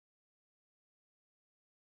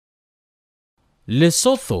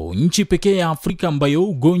Lesotho, nchi pekee ya Afrika ambayo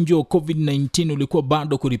ugonjwa wa COVID-19 ulikuwa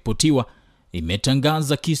bado kuripotiwa,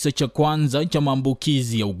 imetangaza kisa cha kwanza cha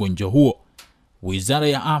maambukizi ya ugonjwa huo. Wizara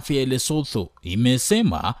ya Afya ya Lesotho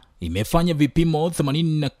imesema imefanya vipimo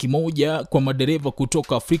 81 kwa madereva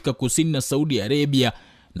kutoka Afrika Kusini na Saudi Arabia,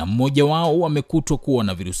 na mmoja wao amekutwa kuwa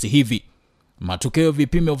na virusi hivi. Matokeo ya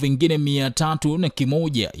vipimo vingine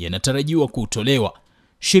 301 yanatarajiwa kutolewa.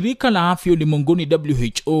 Shirika la Afya Ulimwenguni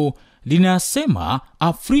WHO linasema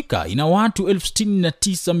Afrika ina watu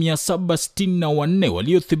 69,764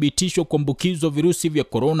 waliothibitishwa kuambukizwa virusi vya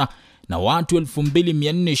corona na watu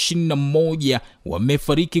 2,421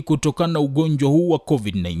 wamefariki kutokana na ugonjwa huu wa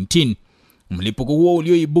COVID-19. Mlipuko huo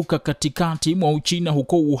ulioibuka katikati mwa Uchina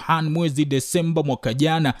huko Wuhan mwezi Desemba mwaka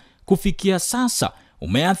jana, kufikia sasa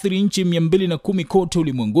umeathiri nchi 210 kote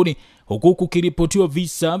ulimwenguni, huku kukiripotiwa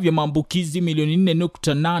visa vya maambukizi milioni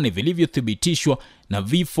 4.8 vilivyothibitishwa na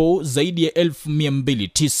vifo zaidi ya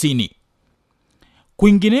 1290.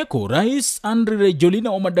 Kwingineko, Rais Andry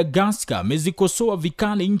Rajoelina wa Madagascar amezikosoa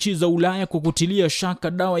vikali nchi za Ulaya kwa kutilia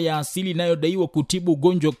shaka dawa ya asili inayodaiwa kutibu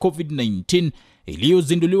ugonjwa wa COVID-19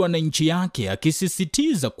 iliyozinduliwa na nchi yake,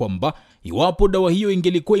 akisisitiza kwamba iwapo dawa hiyo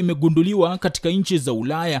ingelikuwa imegunduliwa katika nchi za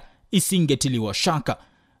Ulaya isingetiliwa shaka.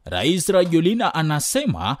 Rais Rajoelina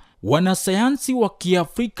anasema wanasayansi wa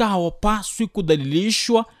Kiafrika hawapaswi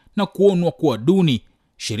kudhalilishwa na kuonwa kuwa duni.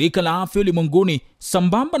 Shirika la Afya Ulimwenguni,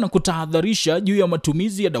 sambamba na kutahadharisha juu ya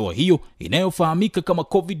matumizi ya dawa hiyo inayofahamika kama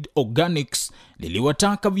COVID Organics,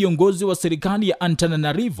 liliwataka viongozi wa serikali ya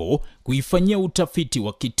Antananarivo kuifanyia utafiti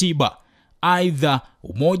wa kitiba. Aidha,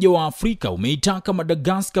 Umoja wa Afrika umeitaka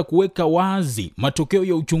Madagascar kuweka wazi matokeo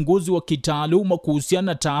ya uchunguzi wa kitaaluma kuhusiana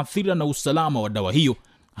na taathira na usalama wa dawa hiyo.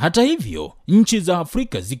 Hata hivyo, nchi za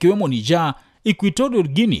Afrika zikiwemo Nchi, Equatorial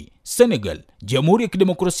Guinea, Senegal, Jamhuri ya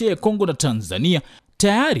Kidemokrasia ya Kongo na Tanzania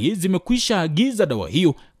tayari zimekwisha agiza dawa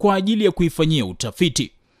hiyo kwa ajili ya kuifanyia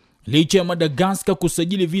utafiti. Licha ya Madagascar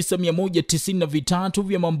kusajili visa 193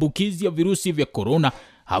 vya maambukizi ya virusi vya corona,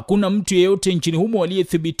 hakuna mtu yeyote nchini humo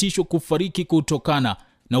aliyethibitishwa kufariki kutokana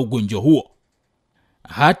na ugonjwa huo.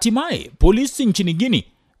 Hatimaye, polisi nchini Guinea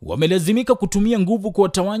wamelazimika kutumia nguvu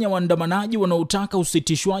kuwatawanya waandamanaji wanaotaka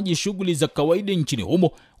usitishwaji shughuli za kawaida nchini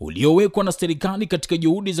humo uliowekwa na serikali katika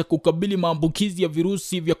juhudi za kukabili maambukizi ya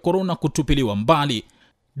virusi vya corona kutupiliwa mbali.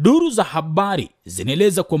 Duru za habari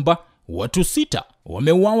zinaeleza kwamba watu 6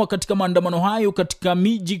 wameuawa katika maandamano hayo katika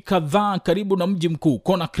miji kadhaa karibu na mji mkuu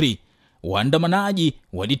Conakry. Waandamanaji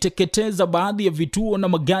waliteketeza baadhi ya vituo na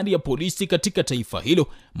magari ya polisi katika taifa hilo,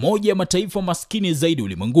 moja ya mataifa maskini zaidi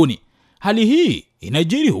ulimwenguni. Hali hii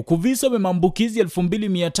inajiri huku visa vya maambukizi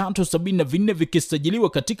 2374 vikisajiliwa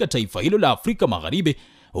katika taifa hilo la Afrika Magharibi,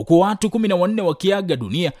 huku watu 14 wakiaga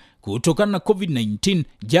dunia kutokana na COVID-19,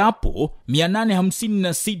 japo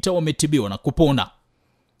 856 wametibiwa na kupona.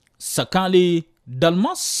 Sakali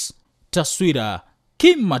Dalmas, Taswira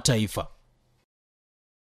Kimataifa.